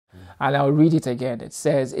And I'll read it again. It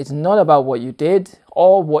says, it's not about what you did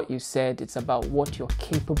or what you said. It's about what you're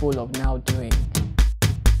capable of now doing.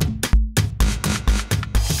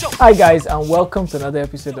 Hi guys, and welcome to another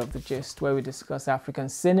episode of The Gist, where we discuss African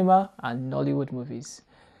cinema and Nollywood movies.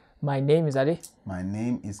 My name is Ade. My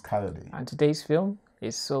name is Kayode. And today's film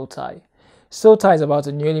is Soul Tie. Soul Tie is about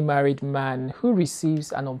a newly married man who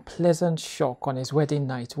receives an unpleasant shock on his wedding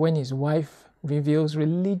night when his wife reveals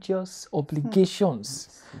religious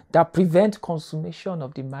obligations that prevent consummation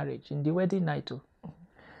of the marriage in the wedding night.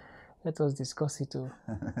 Let us discuss it.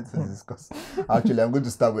 Let us discuss. Actually, I'm going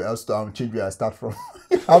to start with change where I start from.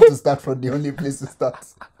 I have to start from the only place to start.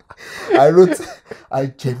 I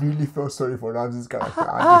genuinely felt sorry for Ramsey's character.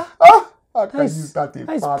 How can you start a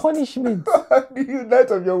fast? That's punishment. The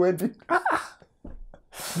night of your wedding.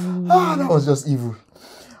 That was just evil.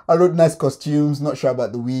 I wrote nice costumes, not sure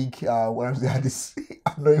about the wig. Ramsey had this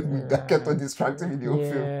annoying wig that kept on distracting me the whole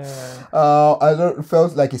film. I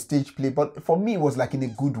felt like a stage play, but for me it was like in a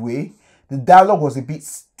good way. The dialogue was a bit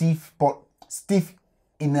stiff, but stiff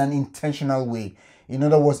in an intentional way. In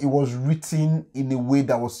other words, it was written in a way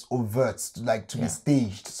that was overt, to be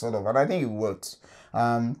staged, sort of, and I think it worked.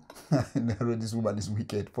 I wrote, this woman is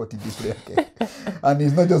wicked, 40 days prayer. And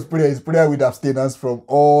it's not just prayer, it's prayer with abstinence from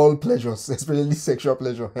all pleasures, especially sexual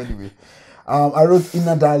pleasure. Anyway, I wrote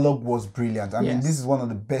inner dialogue was brilliant. I mean, this is one of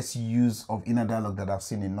the best use of inner dialogue that I've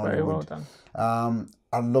seen in Nollywood. Very well done.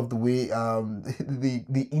 I love the way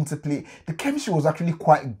the interplay, the chemistry was actually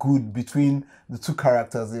quite good between the two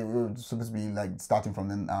characters. They were supposed to be like starting from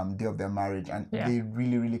the day of their marriage, and they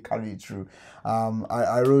really carried it through.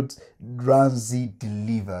 I wrote Ramsey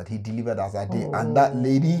delivered. He delivered as Ade, and that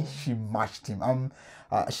lady, she matched him.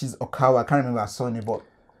 She's Okawa. I can't remember her surname, but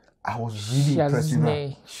I was really impressed with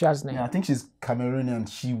her. Shaznay. Yeah, I think she's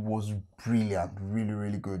Cameroonian. She was brilliant,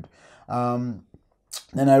 really good.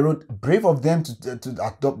 Then I wrote, brave of them to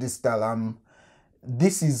adopt this style.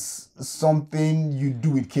 This is something you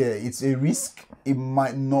do with care. It's a risk. It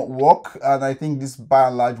might not work, and I think this by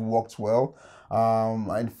and large worked well.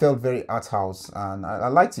 It felt very art house, and I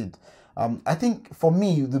liked it. I think for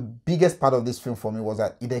me, the biggest part of this film for me was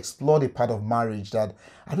that it explored a part of marriage that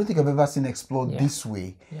I don't think I've ever seen explored this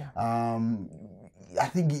way. I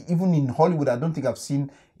think even in Hollywood, I don't think I've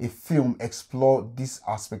seen a film explore this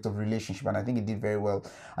aspect of relationship, and I think it did very well.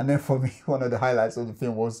 And then for me, one of the highlights of the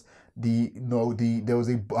film was there was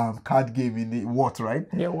a card game in the right?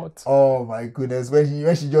 Yeah, what? Oh my goodness! When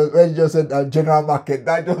she just said general market,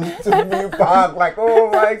 that just took me back. Like, oh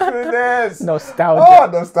my goodness! Nostalgia. Oh,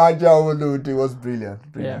 nostalgia overload. It was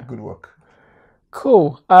brilliant. Good work.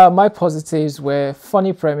 Cool. My positives were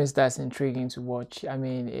funny premise that's intriguing to watch. I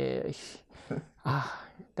mean,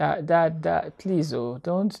 that please,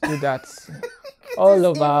 don't do that.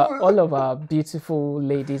 all of our beautiful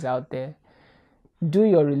ladies out there, do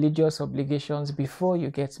your religious obligations before you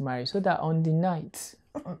get married, so that on the night,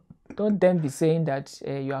 don't then be saying that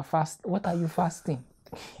you are fast. What are you fasting?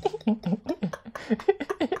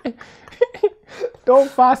 Don't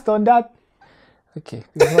fast on that. Okay,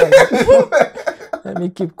 let me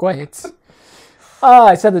keep quiet.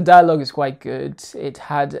 I said the dialogue is quite good. It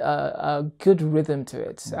had a good rhythm to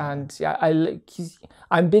it, and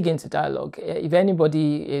I'm big into dialogue. If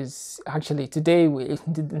anybody is actually today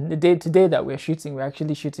that we're shooting, we're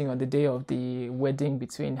actually shooting on the day of the wedding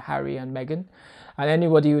between Harry and Meghan. And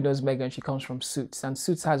anybody who knows Meghan, she comes from Suits, and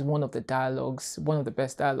Suits has one of the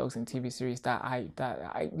best dialogues in TV series.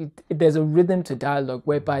 There's a rhythm to dialogue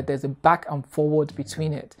whereby there's a back and forward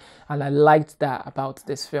between it, and I liked that about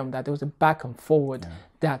this film, that there was a back and forward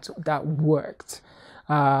that worked.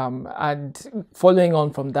 And following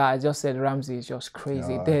on from that, I just said Ramsey is just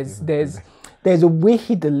crazy. There's a way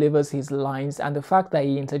he delivers his lines, and the fact that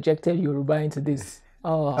he interjected Yoruba into this.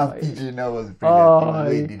 That was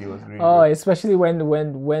brilliant. It was really good. Especially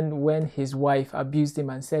when his wife abused him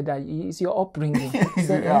and said that it's your upbringing.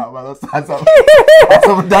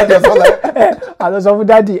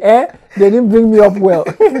 Daddy, they didn't bring me up well.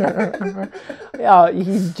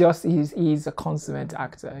 He's a consummate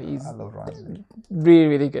actor. I love Rajah.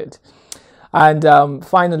 Really good. And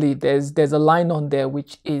finally, there's a line on there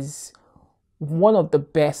which is one of the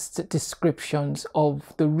best descriptions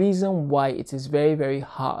of the reason why it is very, very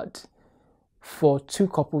hard for two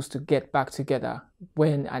couples to get back together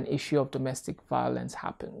when an issue of domestic violence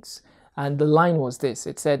happens. And the line was this.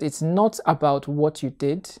 It said, it's not about what you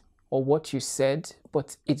did or what you said,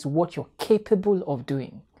 but it's what you're capable of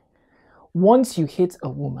doing. Once you hit a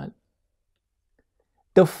woman,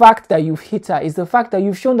 the fact that you've hit her is the fact that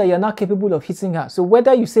you've shown that you're not capable of hitting her. So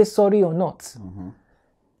whether you say sorry or not,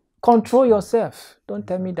 Control yourself. Don't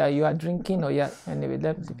tell me that you are drinking or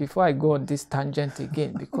anyway. Before I go on this tangent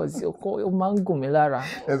again, because mango melara.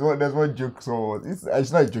 There's one joke someone was.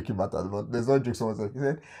 It's not a joking matter, but there's one joke someone said. He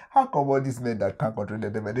said, "How come all these men that can't control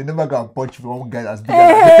them, they never go and punch one guy that's bigger?"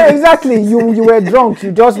 Hey, exactly. You were drunk.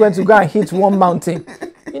 You just went to go and hit one mountain.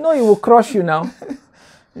 You know it will crush you now.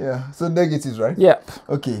 Yeah. So negatives, right? Yep.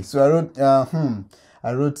 Okay. So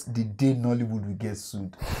I wrote the day Nollywood will get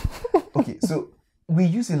sued. Okay. So we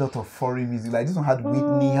use a lot of foreign music. Like this one had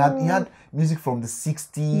Whitney. He had music from the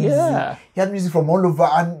 60s. Yeah. He had music from all over,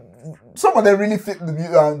 and some of them really fit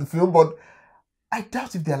the film. But I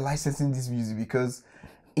doubt if they're licensing this music because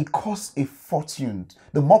it costs a fortune.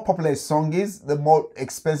 The more popular a song is, the more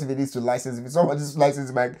expensive it is to license. If somebody's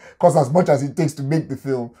licensing might cost as much as it takes to make the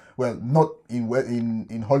film. Well, not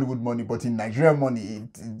in Hollywood money, but in Nigerian money,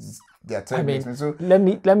 they're terribly expensive. So let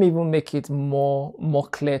me even make it more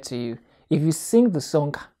clear to you. If you sing the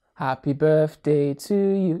song "Happy Birthday to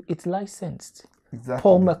You," it's licensed. Exactly.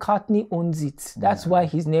 Paul McCartney owns it. That's why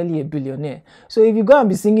he's nearly a billionaire. So if you go and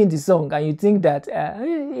be singing the song and you think that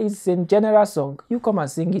it's a general song, you come and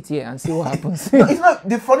sing it here and see what happens. No, it's not.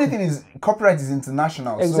 The funny thing is, copyright is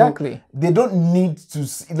international. Exactly. So they don't need to,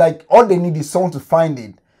 like, all they need is someone to find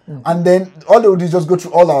it. And then all they would do is just go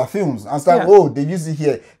through all our films and start, oh, they use it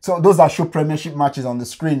here. So those are show premiership matches on the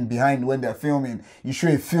screen behind when they're filming. You show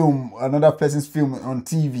a film, another person's film on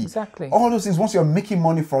TV. Exactly. All those things, once you're making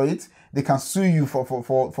money for it, they can sue you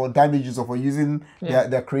for damages or for using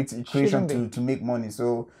their creation to make money.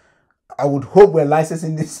 So I would hope we're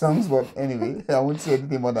licensing these songs, but anyway, I won't say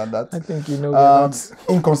anything more than that. I think you know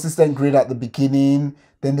inconsistent grade at the beginning.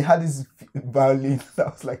 Then they had this violin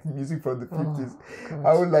that was like music from the 50s.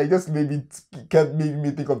 I would like just maybe kept making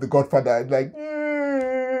me think of The Godfather. Like,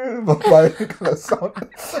 but my kind of sound.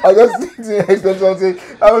 I just think to the extension saying,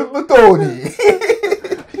 I'm Tony.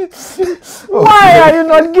 Why are you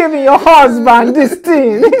not giving your husband this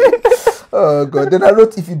thing? Oh God. Then I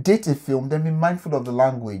wrote, if you date a film, then be mindful of the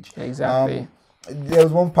language. Exactly. There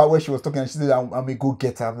was one part where she was talking and she said, I'm a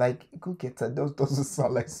go-getter. I'm like, go-getter? That doesn't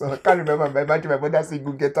sound like so. I can't remember. I imagine my mother saying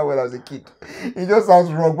go-getter when I was a kid. It just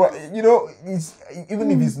sounds wrong. But, you know, even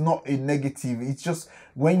if it's not a negative, it's just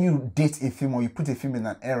when you date a film or you put a film in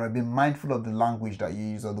an era, be mindful of the language that you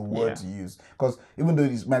use or the words you use. Because even though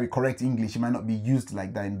it might be correct English, it might not be used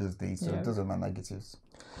like that in those days. So those are my negatives.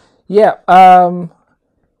 Yeah.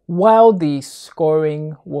 While the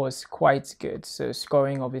scoring was quite good, so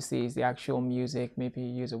scoring obviously is the actual music, maybe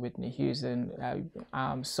you use a Whitney Houston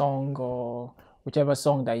song or whichever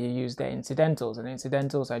song that you use, they're incidentals, and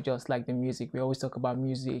incidentals are just like the music. We always talk about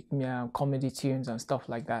music, comedy tunes and stuff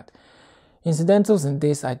like that. Incidentals in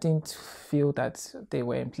this, I didn't feel that they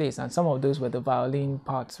were in place, and some of those were the violin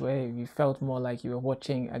parts where you felt more like you were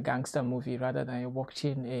watching a gangster movie rather than you're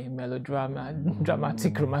watching a melodrama,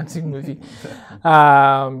 dramatic, romantic movie.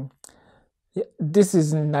 This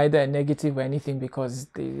is neither a negative or anything because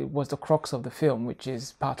it was the crux of the film, which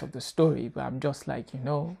is part of the story. But I'm just like, you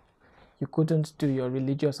know, you couldn't do your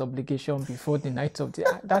religious obligation before the night of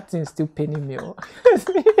the... That thing's still paining me.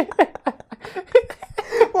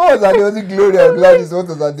 What was that? There was a Gloria. Gladys, what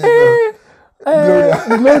was that name? Gloria.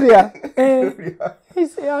 Gloria.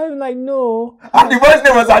 I'm like, no. And the boy's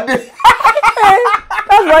name was Ade.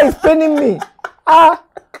 That's why it's paining me.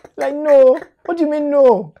 Like, no. What do you mean,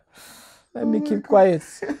 no? Let me keep quiet.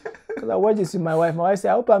 Because I watch this with my wife. My wife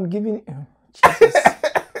said, I hope I'm giving... Jesus.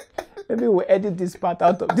 Maybe we'll edit this part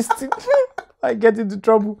out of this thing. I get into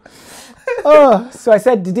trouble. So I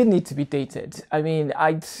said, did it need to be dated? I mean,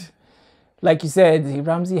 like you said,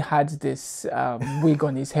 Ramsey had this wig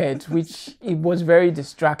on his head, which it was very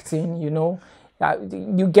distracting, you know.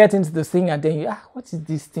 You get into the thing and then you, what is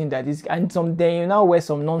this thing that is, and then you now wear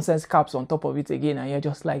some nonsense caps on top of it again, and you're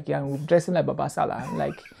just like, I'm dressing like Baba Salah. I'm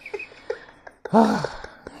like,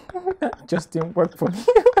 just didn't work for me.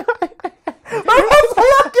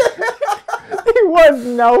 It was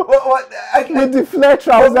now with the flare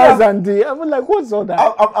trousers and the... I'm like, what's all that?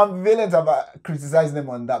 I'm violent about criticizing them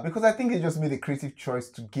on that because I think they just made a creative choice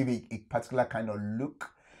to give it a particular kind of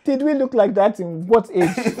look. Did we look like that in what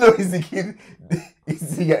age? No, it's the kid.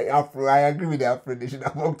 It's the Afro. I agree with the Afro. They should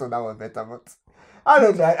have worked on that one better, but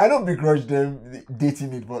I don't begrudge them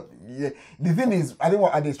dating it. But yeah, the thing is, I think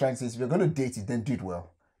what Ade is trying to say is, if you're going to date it, then do it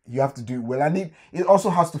well. You have to do it well, and it also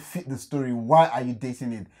has to fit the story. Why are you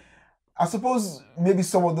dating it? I suppose maybe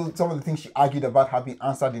some of the things she argued about have been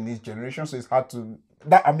answered in this generation, so it's hard to...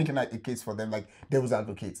 That I'm making like a case for them, like devil's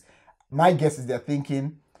advocates. My guess is they're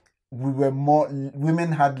thinking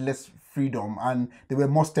women had less freedom and there were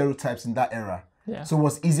more stereotypes in that era. Yeah. So it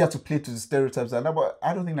was easier to play to the stereotypes. And but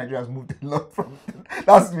I don't think Nigeria has moved a lot from.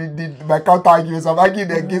 That's my counter argument. So I'm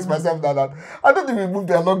arguing against myself that I don't think we moved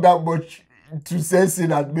along that much to say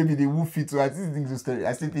that maybe they will fit. So I still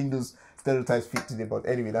think those stereotypes fit today. But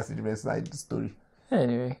anyway, that's the different side of the story.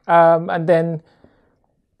 Anyway, and then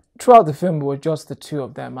throughout the film, it was just the two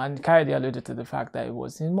of them. And Kayode alluded to the fact that it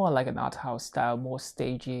was more like an art house style, more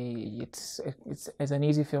stagey. It's an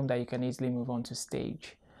easy film that you can easily move on to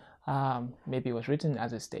stage. Maybe it was written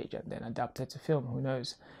as a stage and then adapted to film, who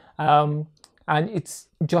knows. And it's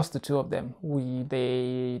just the two of them.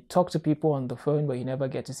 They talk to people on the phone, but you never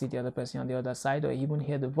get to see the other person on the other side or even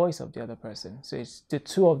hear the voice of the other person. So it's the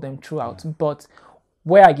two of them throughout. Yeah. But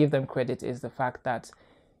where I give them credit is the fact that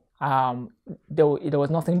there was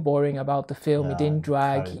nothing boring about the film. Yeah, it didn't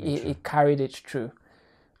drag. It carried it through.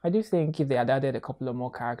 I do think if they had added a couple of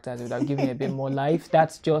more characters, it would have given it a bit more life.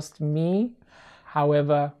 That's just me.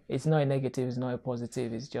 However, it's not a negative, it's not a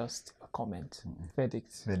positive, it's just a comment.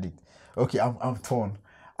 Verdict. Okay, I'm torn.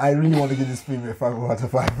 I really want to give this film a 5 out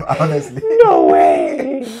of 5, honestly. No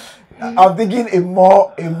way! I'm thinking a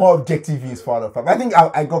more objective view is 4 out of 5. I think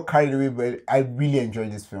I got carried away, but I really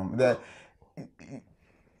enjoyed this film. The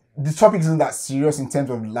topic isn't that serious in terms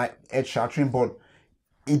of like earth-shattering, but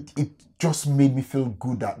it just made me feel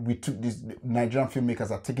good that we took this. Nigerian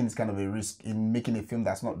filmmakers are taking this kind of a risk in making a film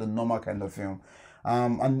that's not the normal kind of film.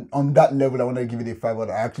 And on that level, I want to give it a 5 out of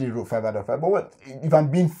 5. I actually wrote 5 out of 5. But if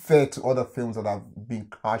I'm being fair to other films that have been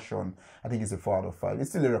harsh on, I think it's a 4 out of 5.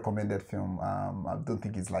 It's still a recommended film. I don't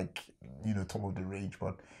think it's like, top of the range,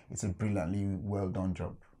 but it's a brilliantly well done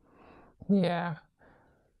job. Yeah.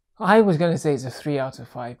 I was going to say it's a 3 out of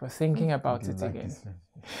 5, but thinking about it like again.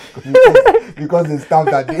 Because they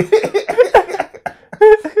stamped that day.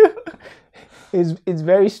 It's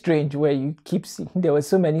very strange where you keep seeing, there were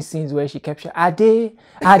so many scenes where she kept saying, Ade,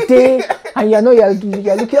 and you're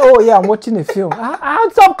looking, oh yeah, I'm watching a film.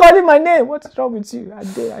 Stop calling my name. What's wrong with you?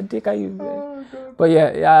 Ade Kayode. Oh, but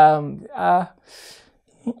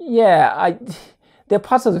yeah, there are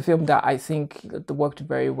parts of the film that I think worked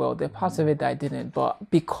very well. There are parts of it that I didn't, but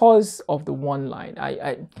because of the one line,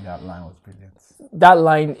 that line was brilliant. That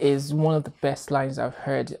line is one of the best lines I've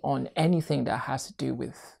heard on anything that has to do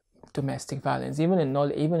with domestic violence. Even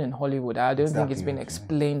in Hollywood, I don't think it's been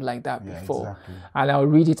explained like that before. Exactly. And I'll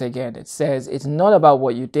read it again. It says, "It's not about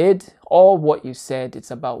what you did or what you said.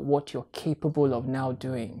 It's about what you're capable of now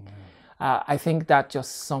doing." I think that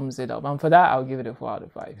just sums it up. And for that, I'll give it a 4 out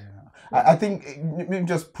of 5. Yeah. I think maybe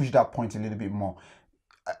just push that point a little bit more.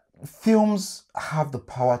 Films have the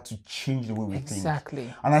power to change the way we think.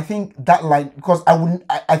 Exactly. And I think that line, because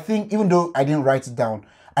I think even though I didn't write it down,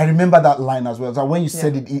 I remember that line as well. So when you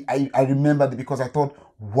said it, I remembered it because I thought,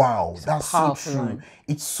 wow, that's so true. Line.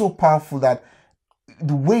 It's so powerful that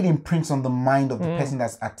the way it imprints on the mind of the person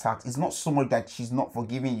that's attacked is not so much that she's not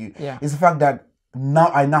forgiving you. Yeah. It's the fact that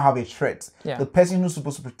I now have a threat. Yeah. The person who's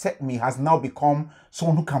supposed to protect me has now become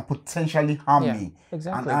someone who can potentially harm me.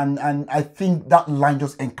 Exactly. And I think that line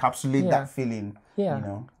just encapsulates that feeling.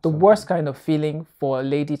 Yeah. The worst kind of feeling for a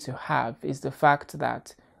lady to have is the fact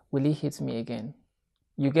that, will he hit me again?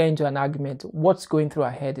 You get into an argument. What's going through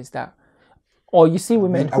her head is that, or you see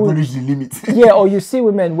women who reach the limit. Yeah, or you see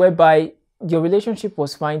women whereby your relationship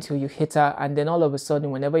was fine till you hit her, and then all of a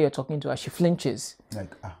sudden, whenever you're talking to her, she flinches.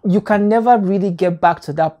 You can never really get back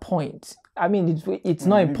to that point. I mean, it's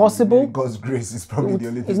not impossible. God's grace is probably the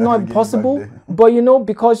only thing. It's not impossible, but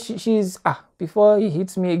because she's before he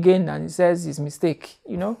hits me again and he says his mistake,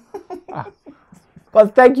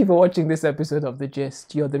 But thank you for watching this episode of The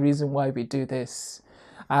Gist. You're the reason why we do this.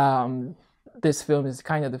 This film is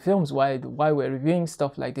kind of the films why we're reviewing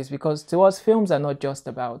stuff like this, because to us films are not just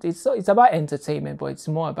about it's about entertainment, but it's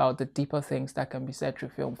more about the deeper things that can be said through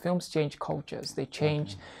film. Films change cultures, they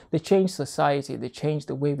change society, they change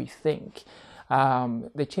the way we think,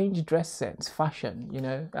 they change dress sense, fashion,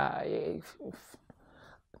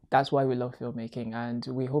 that's why we love filmmaking, and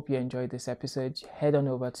we hope you enjoyed this episode. Head on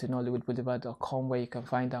over to NollywoodBoulevard.com where you can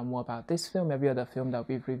find out more about this film, every other film that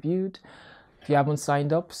we've reviewed. If you haven't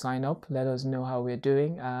signed up, sign up. Let us know how we're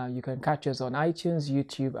doing. You can catch us on iTunes,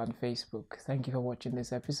 YouTube, and Facebook. Thank you for watching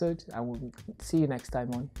this episode, and we'll see you next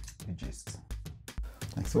time on The Gist.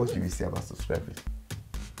 So what do we say about subscribing?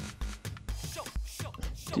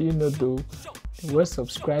 Do you know though, the word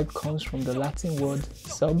subscribe comes from the Latin word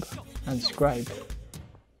sub and scribe.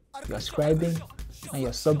 You're scribing and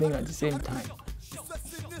you're subbing at the same time.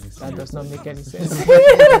 That does not make any sense.